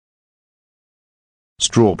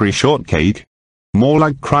Strawberry Shortcake? More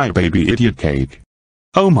like Crybaby Idiot Cake.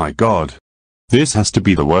 Oh my god. This has to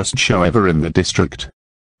be the worst show ever in the district.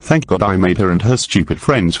 Thank god I made her and her stupid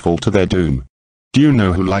friends fall to their doom. Do you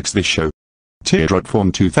know who likes this show?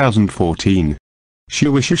 TEARDROPFAN2014. She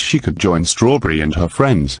wishes she could join Strawberry and her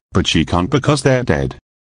friends, but she can't because they're dead.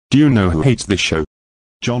 Do you know who hates this show?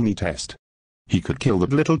 Johnny Test. He could kill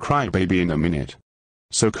that little crybaby in a minute.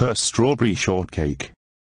 So curse Strawberry Shortcake.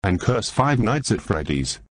 And curse Five Nights at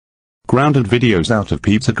Freddy's. Grounded videos out of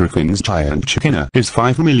Pizza Griffin's Giant Chickena is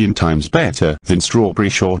 5 million times better than Strawberry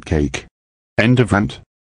Shortcake. End of rant.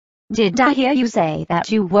 Did I hear you say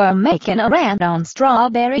that you were making a rant on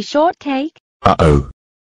Strawberry Shortcake? Uh-oh.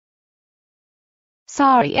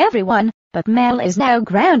 Sorry everyone, but Mel is now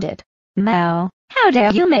grounded. Mel, how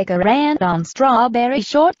dare you make a rant on Strawberry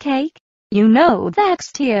Shortcake? You know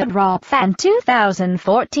that's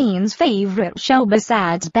TEARDROPFAN2014's favorite show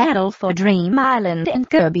besides Battle for Dream Island and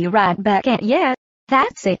Kirby Right Back at Ya.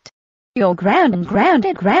 That's it. You're grounded for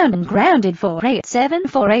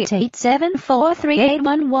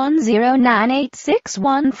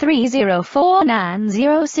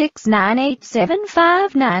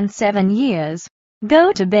 87488743811098613049069875997 years.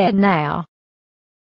 Go to bed now.